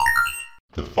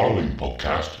The following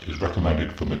podcast is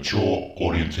recommended for mature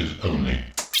audiences only.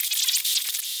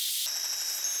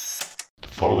 The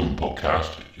following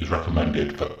podcast is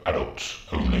recommended for adults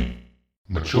only.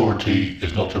 Maturity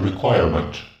is not a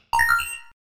requirement.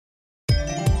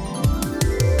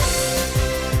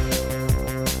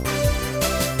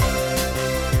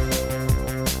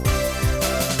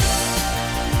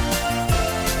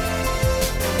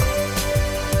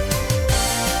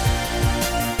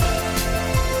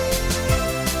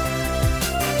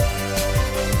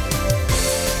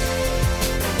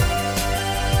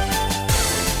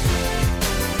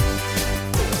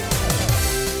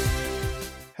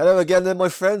 Hello again then, my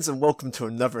friends, and welcome to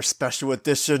another special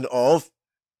edition of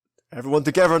Everyone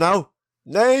Together Now.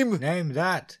 Name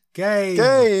that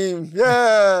game.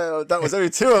 Yeah, that was only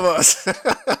two of us.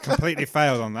 Completely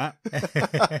failed on that.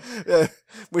 Yeah,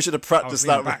 we should have I was practiced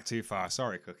leaning that. back too far.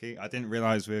 Sorry, Cookie. I didn't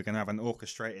realise we were going to have an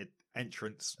orchestrated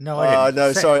entrance. No, I didn't.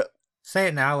 No, sorry. Say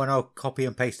it now, and I'll copy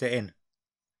and paste it in.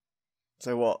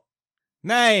 So what?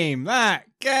 Name that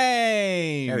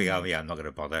game. There we go. Yeah, I'm not going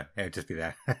to bother. It'll just be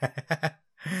there.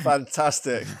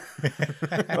 Fantastic.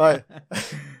 Right.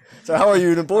 So how are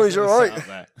you, the boys? You all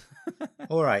right?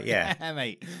 All right, yeah. Yeah,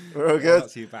 mate. We're all good.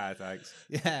 Not too bad, thanks.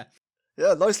 Yeah.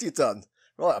 Yeah, nicely done.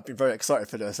 Right, I've been very excited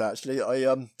for this. Actually,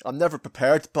 I'm never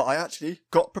prepared, but I actually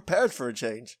got prepared for a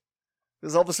change.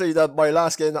 Because obviously my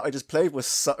last game that I just played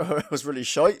was was really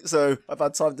shite, so I've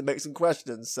had time to make some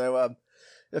questions. So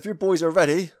if you boys are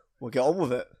ready, we'll get on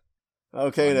with it.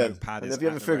 Okay My then. notepad And is if you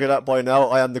at haven't the figured ready. out by now,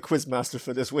 I am the quiz master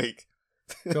for this week.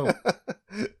 Cool.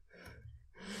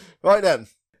 Right then.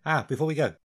 Before we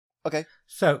go. Okay.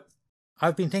 So,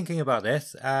 I've been thinking about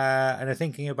this, and I'm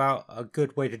thinking about a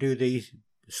good way to do the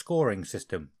scoring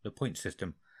system, the point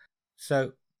system.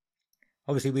 So,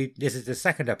 obviously, this is the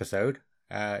second episode.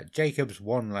 Jacobs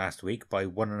won last week by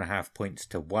 1.5 points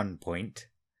to 1 point.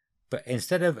 But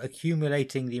instead of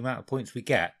accumulating the amount of points we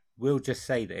get, we'll just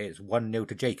say that it's 1-0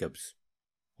 to Jacobs.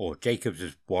 Or Jacobs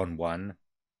has won 1,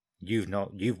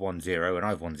 you've won 0, and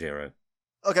I've won 0.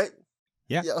 Okay.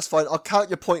 Yeah. Yeah, that's fine. I'll count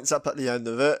your points up at the end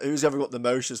of it. Who's ever got the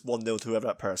most is 1-0 to whoever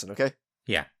that person, okay?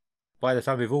 Yeah. By the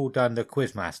time we've all done the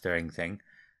quiz mastering thing,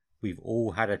 we've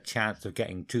all had a chance of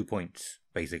getting 2 points,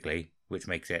 basically, which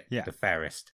makes it the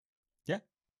fairest. Yeah.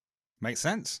 Makes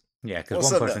sense. Yeah, because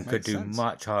Awesome, one person that could makes do sense.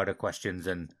 much harder questions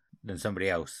than somebody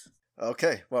else.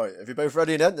 Okay, right. If you're both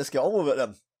ready then, let's get on with it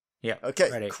then. Yeah. Okay,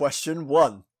 Ready. question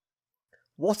 1.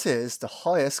 What is the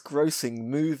highest grossing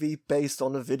movie based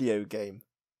on a video game?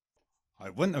 I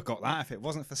wouldn't have got that if it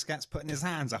wasn't for Skets putting his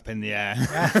hands up in the air.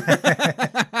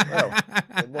 Well,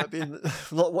 it might be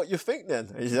not what you think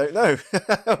then. You don't know.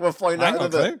 We'll find Hang out on,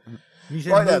 in a bit. Clue. You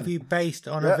said Right then. movie based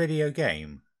on Yeah. a video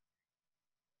game.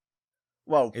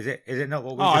 Well, Is it not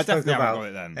what we Oh, I just spoke definitely about?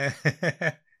 haven't got it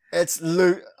then. it's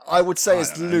I would say I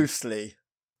it's don't know. loosely.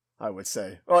 I would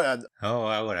say. Right then. Oh,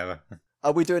 well, whatever.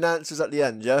 Are we doing answers at the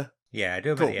end, yeah? Yeah,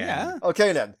 do a Cool. bit. Yeah.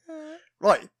 Okay then.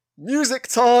 Right. Music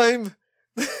time!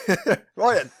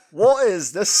 Right then. What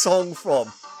is this song from?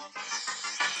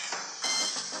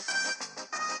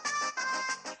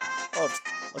 Oh,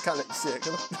 I can't let you see it,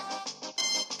 can I?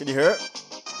 Can you hear it?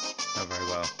 Not very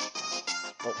well.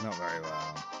 Not very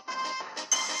well.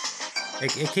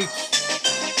 It keeps.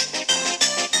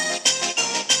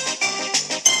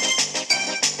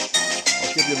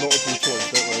 I'll give you a multiple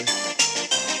choice, don't worry.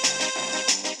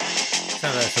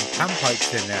 Sounds like some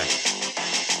panpipes in there.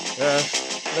 Yeah.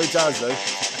 No jazz though.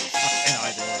 Fucking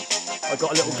idea. I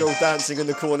got a little girl dancing in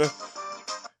the corner.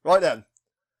 Right then.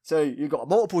 So you got a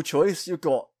multiple choice. You've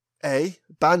got A,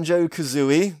 Banjo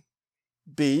Kazooie,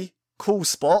 B, Cool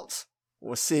Spot,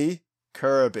 or C,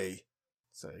 Kirby.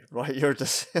 So write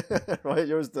write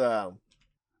yours down.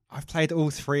 I've played all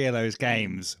 3 of those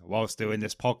games whilst doing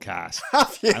this podcast.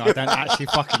 Have you? And I don't actually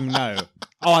fucking know.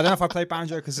 Oh, I don't know if I played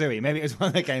Banjo-Kazooie. Maybe it was one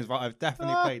of the games, but I've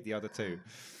definitely played the other 2.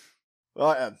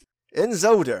 Right then. In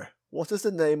Zelda, what is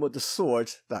the name of the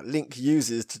sword that Link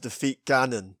uses to defeat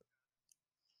Ganon?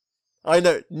 I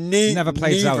know Never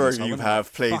played neither Zelda, of so I you wouldn't have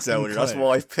have played fucking Zelda. That's clue.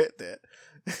 why I've picked it.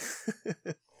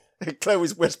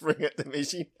 Chloe's whispering it to me.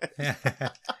 She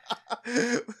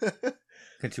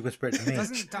Can you whisper it to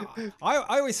me? I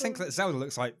always think that Zelda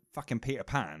looks like fucking Peter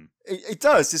Pan. It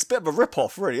does. It's a bit of a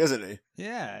rip-off, really, isn't it?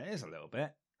 Yeah, it is a little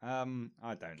bit. I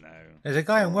don't know. There's a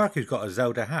guy in work who's got a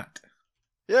Zelda hat.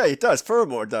 Yeah, he does.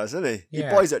 Furmore does, doesn't he? Yeah.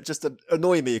 He buys it just to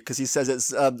annoy me because he says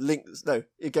it's Link. No,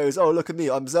 he goes, "Oh, look at me,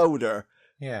 I'm Zelda."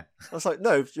 Yeah. I was like,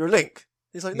 "No, you're Link."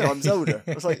 He's like, "No, I'm Zelda."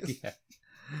 I was like, Yeah.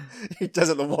 "He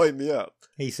doesn't wind me up."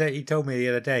 He told me the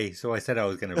other day, so I said I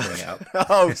was going to bring it up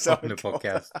Oh, on sorry. the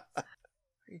podcast.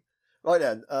 Right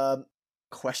then,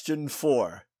 question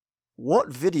 4. What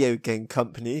video game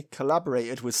company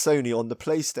collaborated with Sony on the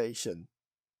PlayStation?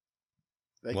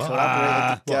 They What?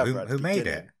 collaborated together. What, at who the made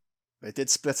beginning. it? They did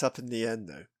split up in the end,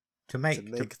 though, To make,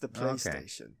 to make the okay.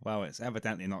 PlayStation. Well, it's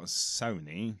evidently not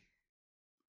Sony.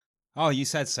 Oh, you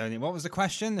said Sony. What was the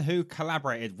question? Who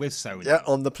collaborated with Sony? Yeah,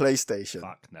 on the PlayStation.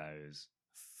 Fuck knows.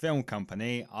 Film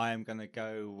company. I am gonna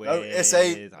go with. No, it's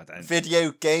a I don't-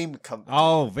 video game company.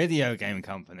 Oh, video game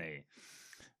company.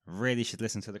 Really should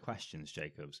listen to the questions,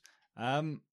 Jacobs.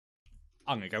 I'm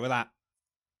gonna go with that.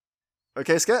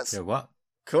 Okay, Skets? So what?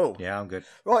 Cool. Yeah, I'm good.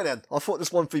 Right then, I thought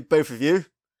this one for both of you.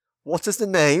 What is the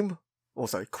name? Oh,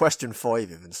 sorry, question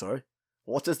 5 even, sorry.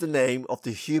 What is the name of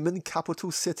the human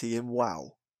capital city in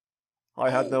WoW? I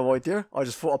had no idea. I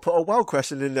just thought I'd put a WoW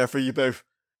question in there for you both.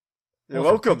 You're Awesome,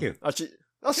 welcome. thank you. Actually,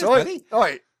 that's Cheers, all right. buddy. All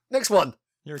right, next one.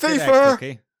 You're a good egg FIFA.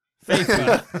 cookie.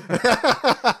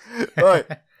 FIFA. Right.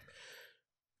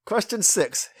 Question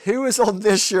 6. Who is on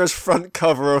this year's front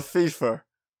cover of FIFA?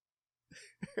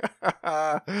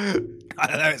 I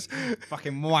don't know. It's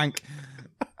fucking wank.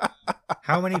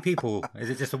 How many people? Is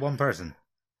it just a one person?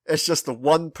 It's just the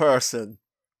one person.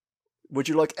 Would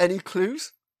you like any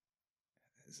clues?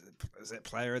 Is it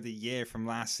Player of the Year from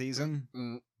last season?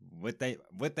 Mm. Would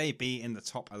they be in the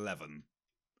top 11?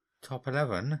 Top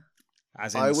 11?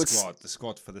 As in I the would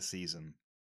squad for the season.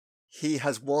 He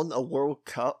has won a World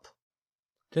Cup.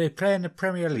 Do they play in the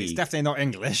Premier League? He's definitely not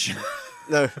English.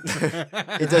 No, Do he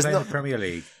they does play in not. the Premier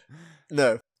League.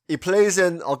 No, he plays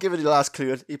in. I'll give you the last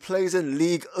clue. He plays in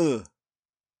Ligue 1.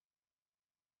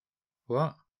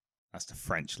 What? That's the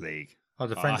French league. Oh,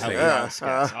 the Oh, French I league. help Yeah. you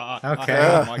out, Skets.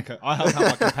 Okay. I help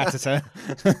out my competitor.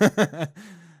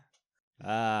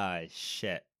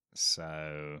 Shit.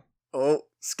 So Oh,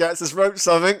 Skats has wrote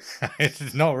something.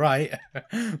 It's not right,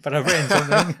 but I've written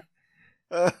something.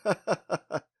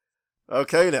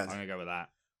 Okay I'm then. gonna go with that.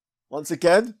 Once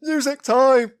again, music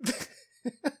time.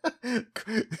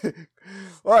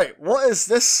 Right, what is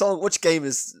this song? Which game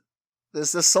is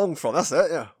this song from? That's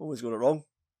it. Yeah, always got it wrong.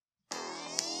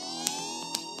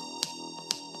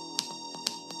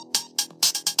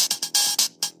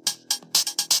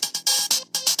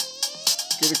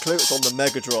 Give a clue. It's on the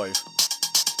Mega Drive.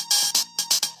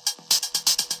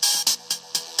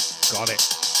 Got it.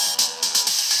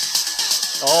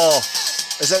 Oh,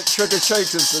 is it Trigger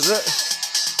Chakers? Is it?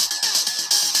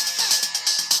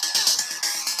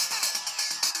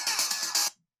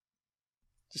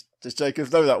 Does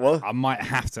Jacobs know that one? I might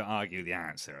have to argue the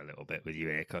answer a little bit with you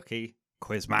here, Cookie.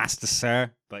 Quizmaster,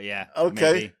 sir. But yeah.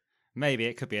 Okay. Maybe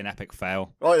it could be an epic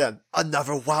fail. Right then,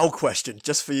 another WoW question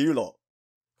just for you lot.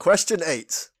 Question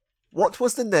 8. What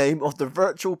was the name of the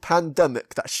virtual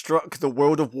pandemic that struck the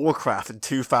World of Warcraft in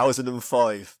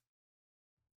 2005?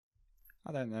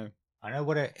 I don't know. I know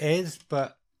what it is,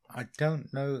 but I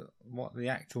don't know what the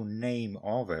actual name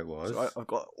of it was. So I've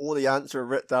got all the answer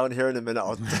written down here in a minute.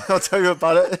 I'll tell you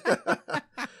about it.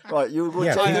 Right, you will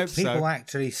Yeah, I take hope so. people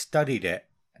actually studied it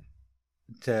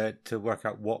to work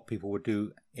out what people would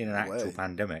do in an actual Way.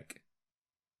 pandemic.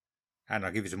 And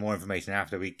I'll give you some more information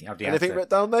after we have the Anything answer. written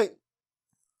down, mate?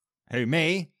 Who,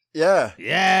 me? Yeah.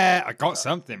 Yeah, I got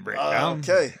something written down.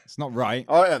 Okay. It's not right.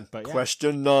 All right then. But yeah.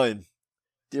 Question 9.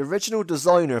 The original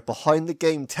designer behind the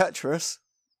game Tetris,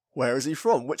 where is he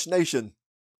from? Which nation?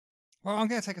 Well, I'm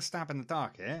going to take a stab in the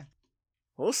dark here.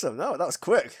 Awesome. No, that was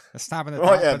quick. A stab in the Right,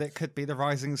 dark, yeah. but it could be the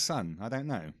rising sun. I don't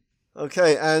know.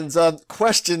 Okay, and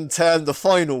question 10, the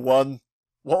final one.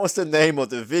 What was the name of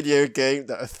the video game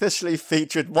that officially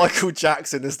featured Michael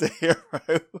Jackson as the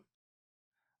hero?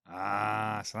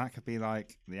 Ah, so that could be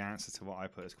like the answer to what I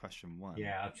put as question 1.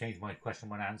 Yeah, I've changed my question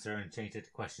 1 answer and changed it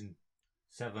to question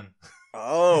 7.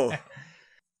 Oh,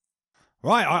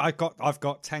 Right, I've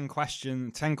got 10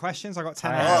 questions. I got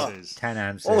 10 I have answers. 10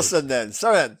 answers. awesome then.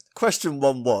 So then, question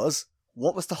 1 was,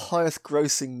 what was the highest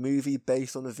grossing movie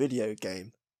based on a video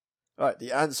game? Right,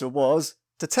 the answer was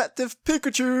Detective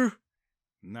Pikachu.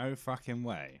 No fucking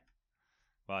way.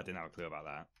 Well, I didn't have a clue about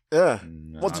that. Yeah.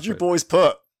 No, What I did you put boys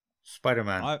put?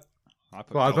 Spider-Man. I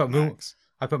put Well, I put Golden Moon- Axe.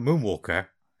 I put Moonwalker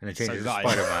and then changed So it to did I.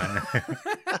 Spider-Man.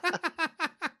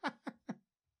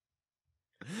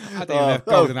 I didn't even know if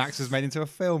Golden Axe was made into a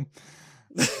film.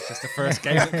 It's just the first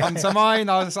game that comes to mind.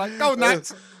 I was like, Golden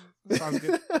Axe. Sounds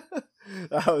good.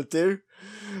 That would do.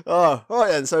 Oh,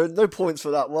 right then. So no points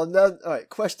for that one then. All right,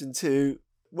 question 2.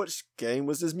 Which game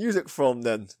was this music from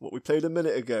then? What we played a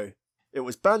minute ago. It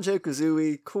was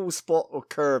Banjo-Kazooie, Cool Spot, or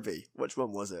Kirby. Which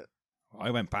one was it? I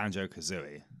went Banjo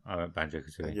Kazooie. I went And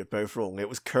Banjo-Kazooie. you're both wrong. It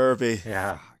was Kirby.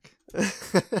 Yeah.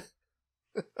 Fuck.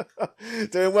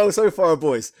 Doing well so far,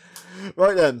 boys.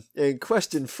 Right then, in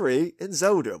question 3, in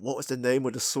Zelda, what was the name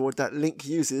of the sword that Link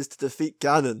uses to defeat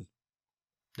Ganon?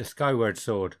 The Skyward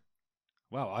Sword.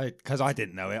 Well, because I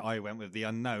didn't know it, I went with the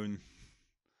unknown.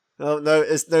 Oh, no,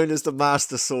 it's known as the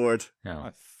Master Sword. No.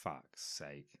 Oh, fuck's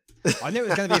sake. I knew it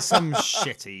was going to be some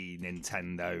shitty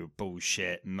Nintendo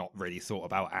bullshit, not really thought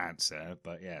about answer,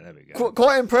 but yeah, there we go.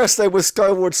 Quite impressed though with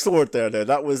Skyward Sword there, though.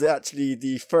 That was actually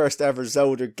the first ever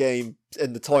Zelda game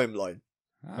in the timeline.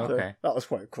 Oh, So Okay. that was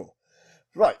quite cool.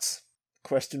 Right.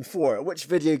 Question 4. Which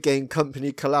video game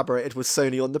company collaborated with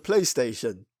Sony on the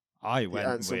PlayStation? I The went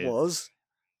answer with... was...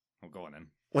 Oh, go on then.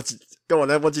 Go on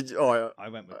then, what did you... Oh, I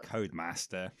went with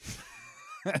Codemaster.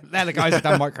 They're the guys that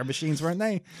done Micro Machines, weren't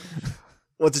they?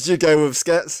 what did you go with,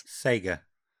 Skets? Sega.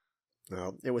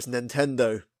 No, it was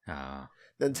Nintendo. Ah.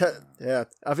 Yeah.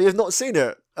 Have you not seen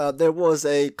it? There was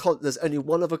there's only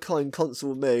one of a kind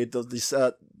console made of the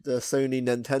Sony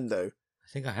Nintendo. I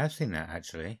think I have seen that,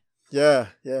 actually. Yeah.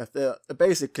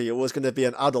 Basically, it was going to be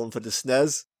an add-on for the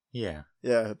SNES. Yeah.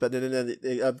 Yeah, but then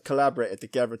they collaborated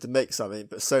together to make something,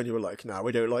 but Sony were like, no,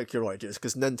 we don't like your ideas,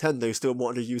 because Nintendo still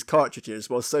wanted to use cartridges,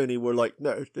 while Sony were like,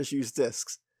 no, let's use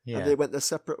discs. Yeah. And they went their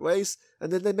separate ways,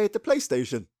 and then they made the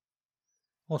PlayStation.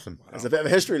 Awesome. There's a bit of a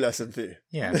history lesson for you.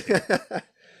 Yeah.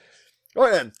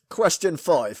 Right then, question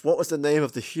 5. What was the name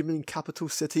of the human capital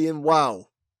city in WoW?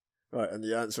 Right, and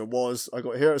the answer was, I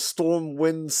got here,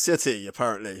 Stormwind City,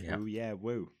 apparently. Yeah. Oh, yeah,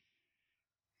 woo.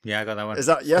 Yeah, I got that one. Is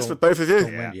that yes for both of you?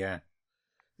 Stormwind, yeah.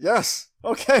 Yes.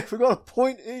 Okay, we got a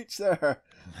point each there.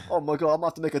 Oh my god, I'm going to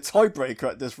have to make a tiebreaker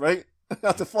at this rate. I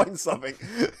have to find something.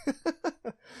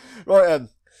 Right then.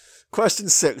 Question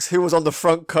 6. Who was on the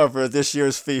front cover of this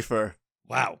year's FIFA?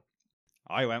 Wow.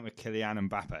 I went with Kylian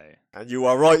Mbappe. And you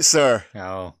are right, sir.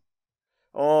 Oh.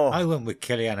 Oh, I went with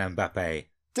Kylian Mbappe.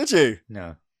 did you?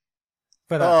 No.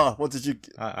 But Oh, what did you...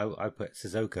 I put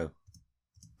Sissoko.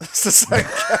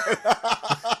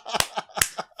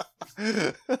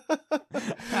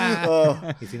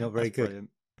 Oh, Is he not very That's good?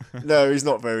 brilliant. no, he's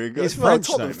not very good. He's Well, French,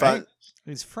 Tottenham though, fan- mate.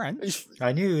 He's French. he's-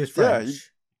 I knew he was Yeah,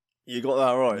 French. You got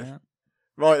that right. Yeah.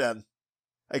 Right then.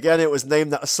 Again, it was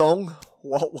named that a song.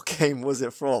 What game was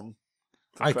it from?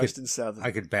 I could- Question 7.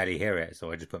 I could barely hear it,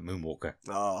 so I just put Moonwalker.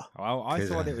 Ah, Well, I 'Cause,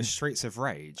 thought it was Streets of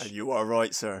Rage. and you are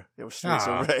right, sir. It was Streets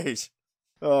Ah. of Rage.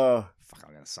 Oh, Fuck,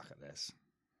 I'm going to suck at this.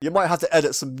 you might have to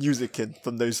edit some music in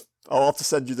from those. I'll have to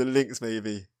send you the links,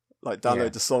 maybe. Like download Yeah.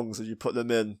 the songs and you put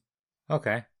them in.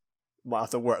 Okay. Might have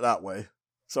to work that way.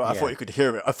 So I Yeah. thought you could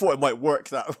hear it. I thought it might work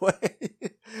that way.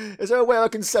 Is there a way I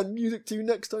can send music to you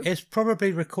next time? It's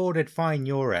probably recorded fine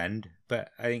your end,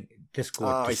 but I think Discord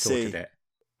Ah, I distorted see. it.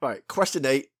 Right, question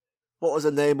 8. What was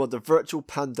the name of the virtual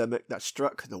pandemic that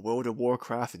struck the World of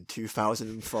Warcraft in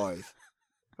 2005?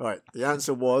 Right, the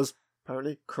answer was,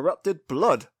 apparently, corrupted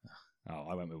blood. Oh,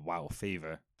 I went with WoW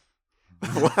Fever.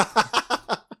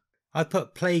 I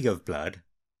put Plague of Blood.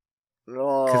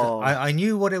 Oh, 'Cause I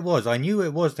knew what it was. I knew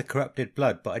it was the corrupted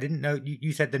blood, but I didn't know.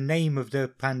 You said the name of the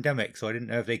pandemic, so I didn't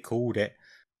know if they called it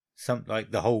something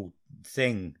like the whole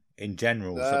thing in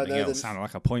general or something no, else. Sounded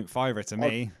like a 0.5er to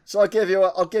me. so I'll give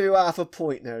you half a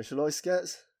point now, shall I,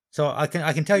 Skets? So I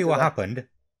can tell you what happened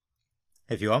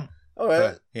if you want. All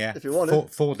right. Yeah, if you want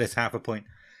it. for this half a point.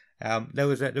 There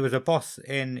was a boss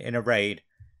in a raid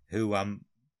who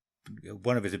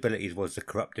one of his abilities was the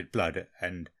corrupted blood,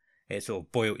 and it sort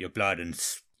of boiled your blood and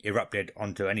erupted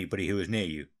onto anybody who was near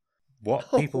you.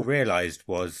 What people realised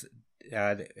was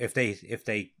if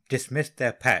they dismissed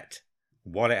their pet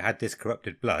while it had this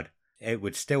corrupted blood, it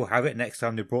would still have it next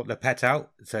time they brought their pet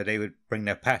out. So they would bring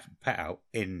their pet out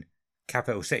in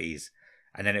capital cities,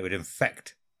 and then it would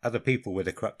infect other people with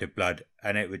the corrupted blood,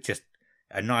 and it would just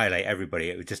annihilate everybody.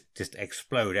 It would just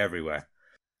explode everywhere.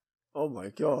 Oh my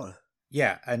god.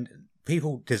 Yeah, and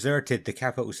people deserted the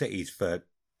capital cities for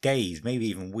days, maybe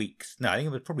even weeks. No, I think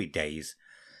it was probably days.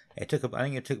 I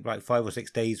think it took like 5 or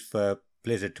 6 days for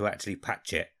Blizzard to actually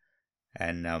patch it,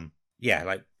 and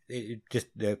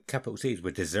the capital cities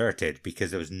were deserted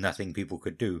because there was nothing people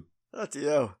could do. Bloody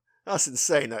hell. That's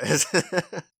insane, that is.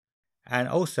 And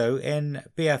also in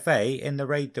BFA, in the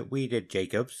raid that we did,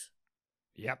 Jacobs,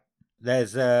 Yep.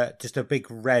 there's just a big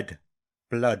red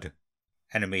blood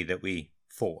enemy that we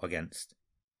fought against.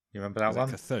 You remember that Was one?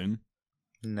 it Cthulhu?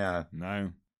 No.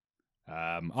 No.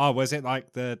 Was it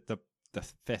like the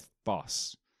fifth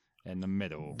boss in the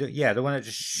middle? The one that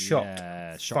just shot.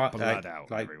 Yeah, shot blood out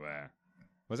like- everywhere.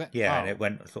 Was it? Yeah, Oh. and it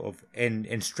went sort of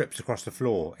in strips across the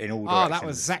floor in all Oh,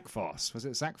 directions. that was Zakphos. Was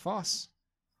it Zakphos?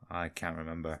 I can't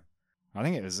remember. I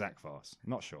think it was Zakphos. I'm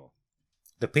not sure.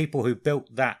 The people who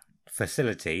built that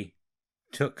facility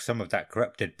took some of that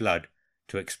corrupted blood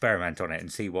to experiment on it and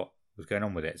see what was going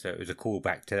on with it. So it was a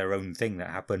callback to their own thing that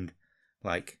happened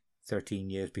like 13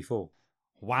 years before.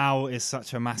 WoW is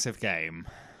such a massive game.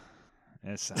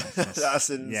 That's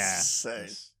insane. Yeah,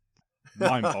 it's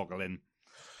mind-boggling.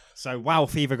 So, WoW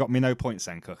Fever got me no points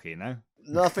then, Cookie, no?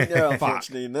 Nothing there,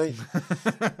 unfortunately, mate.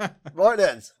 Right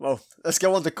then, well, let's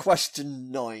go on to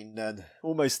question 9 then.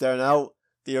 Almost there now.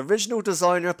 The original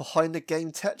designer behind the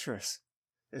game Tetris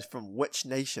is from which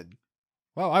nation?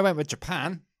 Well, I went with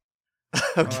Japan.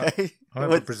 Okay. I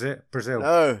went with Brazil.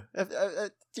 No.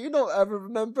 Do you not ever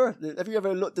remember? Have you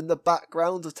ever looked in the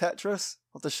background of Tetris?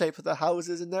 Of the shape of the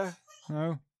houses in there?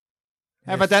 No.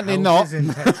 There's Evidently not. houses in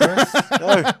Tetris.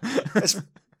 No.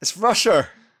 It's Russia.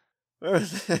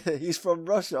 He's from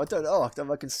Russia. I don't know.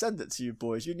 I can send it to you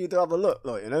boys. You need to have a look,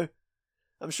 like, you know.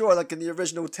 I'm sure, like in the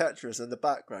original Tetris, in the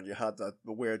background, you had the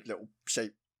weird little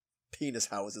shaped penis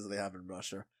houses they have in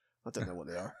Russia. I don't know what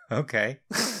they are. Okay.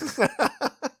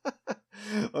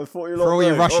 I thought you For all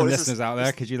you Russian listeners out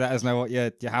there, could you let us know what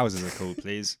your houses are called,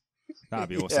 please? That'd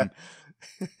be awesome.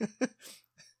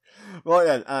 Right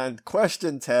then, and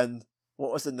question 10.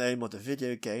 What was the name of the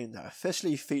video game that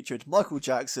officially featured Michael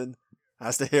Jackson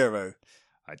as the hero?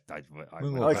 I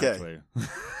Okay.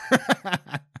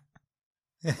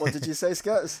 What did you say,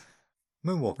 Skats?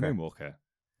 Moonwalker.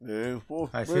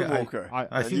 Moonwalker.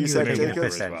 I think you were taking the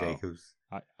piss then, Jacobs.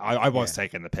 I was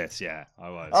taking the piss, yeah. I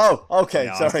was. Oh, okay,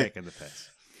 yeah, sorry. I was taking the piss.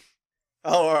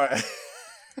 Oh, alright.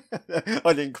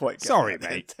 I didn't quite get Sorry, that,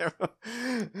 mate.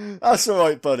 That's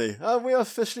alright, buddy. And we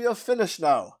officially are finished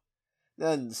now.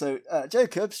 Then, so,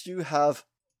 Jacobs, you have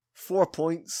 4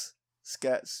 points.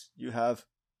 Skets, you have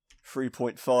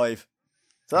 3.5.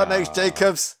 So that makes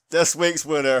Jacobs this week's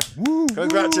winner. Woo,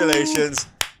 Congratulations.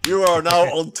 You are now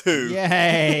on 2.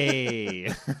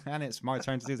 Yay! And it's my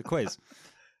turn to do the quiz.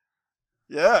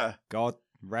 Yeah. God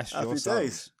rest Happy your souls.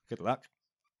 days. Good luck.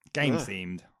 Game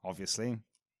themed, obviously.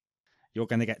 You're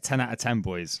going to get 10 out of 10,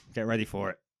 boys. Get ready for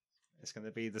it. It's going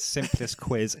to be the simplest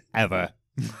quiz ever.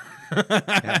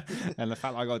 And the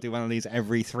fact that I got to do one of these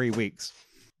every 3 weeks.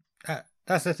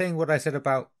 That's the thing. What I said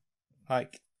about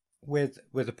like with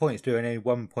the points doing only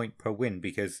 1 point per win,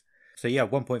 because so yeah,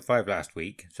 1.5 last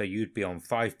week, so you'd be on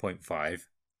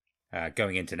 5.5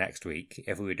 going into next week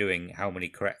if we were doing how many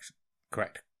correct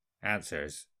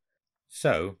answers.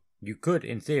 So you could,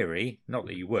 in theory, not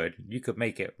that you would, you could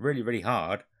make it really, really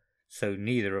hard, so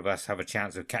neither of us have a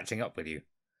chance of catching up with you.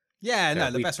 Yeah, So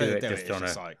no, the best way to do it just is on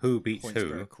just a like who beats points who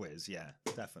per quiz. Yeah,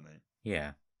 definitely.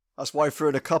 Yeah. That's why I threw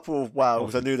in a couple of WoW,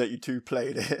 because I knew that you two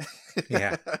played it.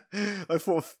 Yeah. I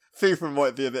thought FIFA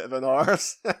might be a bit of an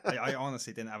arse. I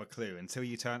honestly didn't have a clue until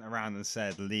you turned around and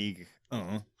said League.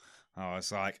 I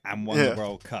was like, and won the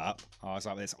World Cup. I was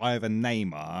like, it's either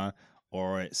Neymar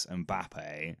or it's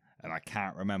Mbappe, and I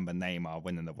can't remember Neymar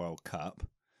winning the World Cup.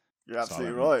 You're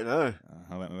absolutely right, no.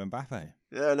 I went with Mbappe.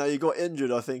 Yeah, no, you got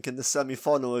injured, I think, in the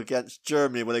semi-final against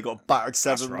Germany when they got battered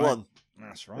 7-1.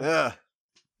 That's right.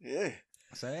 Yeah.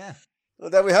 So, yeah. Well,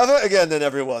 there we have it again then,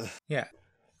 everyone. Yeah.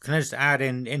 Can I just add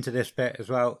into this bit as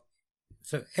well?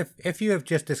 So if you have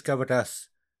just discovered us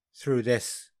through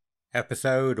this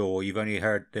episode, or you've only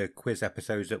heard the quiz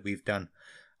episodes that we've done,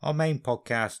 our main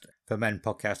podcast, For Men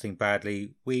Podcasting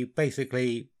Badly, we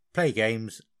basically play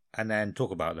games and then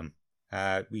talk about them.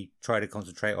 We try to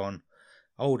concentrate on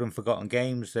old and forgotten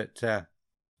games that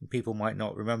people might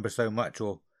not remember so much,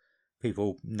 or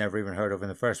people never even heard of in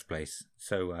the first place.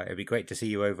 So it'd be great to see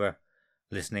you over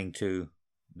listening to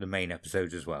the main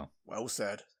episodes as well. Well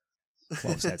said.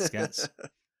 Well said, Skets.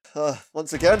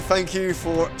 Once again, thank you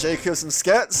for Jacobs and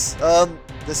Skets.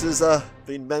 This has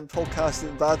been Men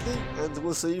Podcasting Badly, and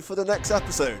we'll see you for the next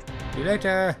episode. See you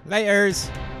later. Laters.